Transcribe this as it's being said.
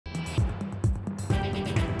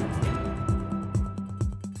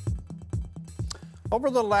Over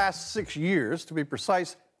the last 6 years, to be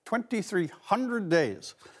precise, 2,300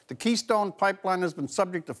 days, the Keystone Pipeline has been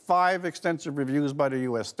subject to 5 extensive reviews by the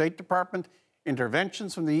U.S. State Department,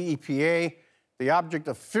 interventions from the EPA, the object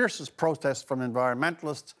of fiercest protests from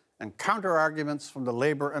environmentalists, and counter-arguments from the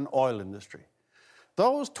labor and oil industry.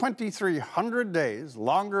 Those 2,300 days,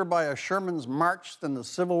 longer by a Sherman's march than the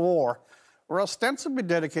Civil War, were ostensibly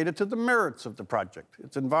dedicated to the merits of the project,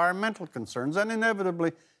 its environmental concerns, and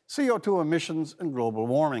inevitably CO2 emissions and global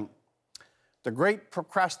warming. The great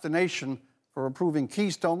procrastination for approving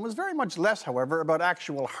Keystone was very much less, however, about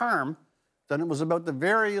actual harm than it was about the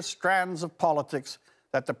various strands of politics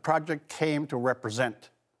that the project came to represent.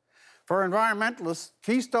 For environmentalists,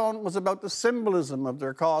 Keystone was about the symbolism of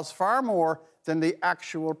their cause far more than the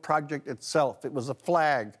actual project itself. It was a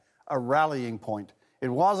flag, a rallying point. It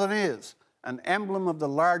was and is an emblem of the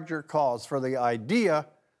larger cause for the idea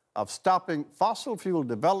of stopping fossil fuel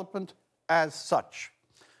development as such.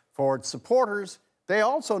 For its supporters, they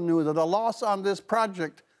also knew that a loss on this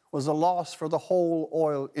project was a loss for the whole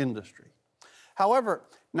oil industry. However,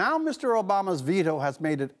 now Mr. Obama's veto has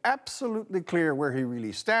made it absolutely clear where he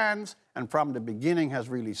really stands, and from the beginning has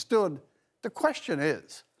really stood. The question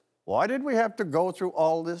is, why did we have to go through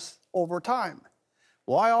all this over time?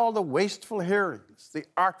 Why all the wasteful hearings, the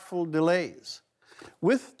artful delays?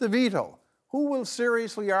 With the veto, who will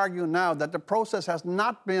seriously argue now that the process has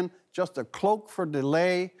not been just a cloak for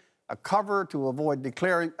delay, a cover to avoid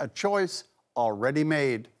declaring a choice already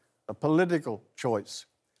made, a political choice?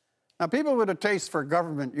 Now, people with a taste for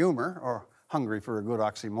government humor, or hungry for a good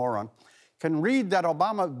oxymoron, can read that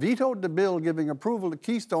Obama vetoed the bill giving approval to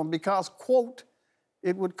Keystone because, quote,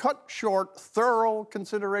 it would cut short thorough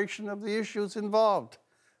consideration of the issues involved.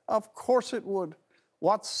 Of course it would.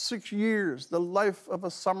 What's 6 years? The life of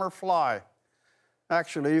a summer fly.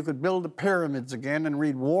 Actually, you could build the pyramids again and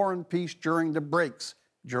read War and Peace during the breaks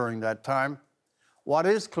during that time. What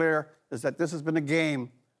is clear is that this has been a game,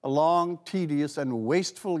 a long, tedious, and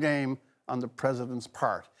wasteful game on the president's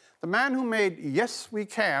part. The man who made "Yes, we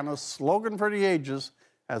can" a slogan for the ages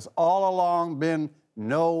has all along been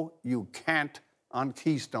 "No, you can't" on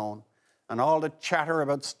Keystone, and all the chatter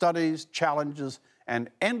about studies, challenges, and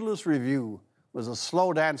endless review was a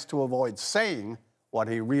slow dance to avoid saying what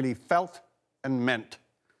he really felt and meant.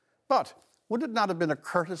 But would it not have been a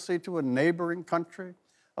courtesy to a neighboring country,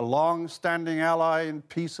 a long-standing ally in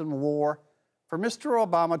peace and war, for Mr.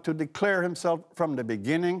 Obama to declare himself from the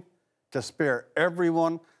beginning, to spare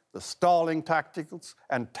everyone the stalling tactics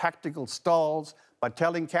and tactical stalls by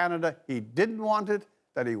telling Canada he didn't want it,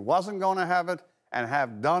 that he wasn't going to have it, and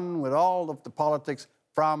have done with all of the politics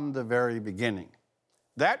from the very beginning?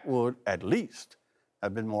 That would, at least,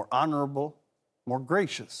 have been more honorable, more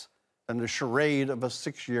gracious than the charade of a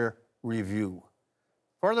 6-year review.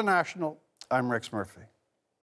 For The National, I'm Rex Murphy.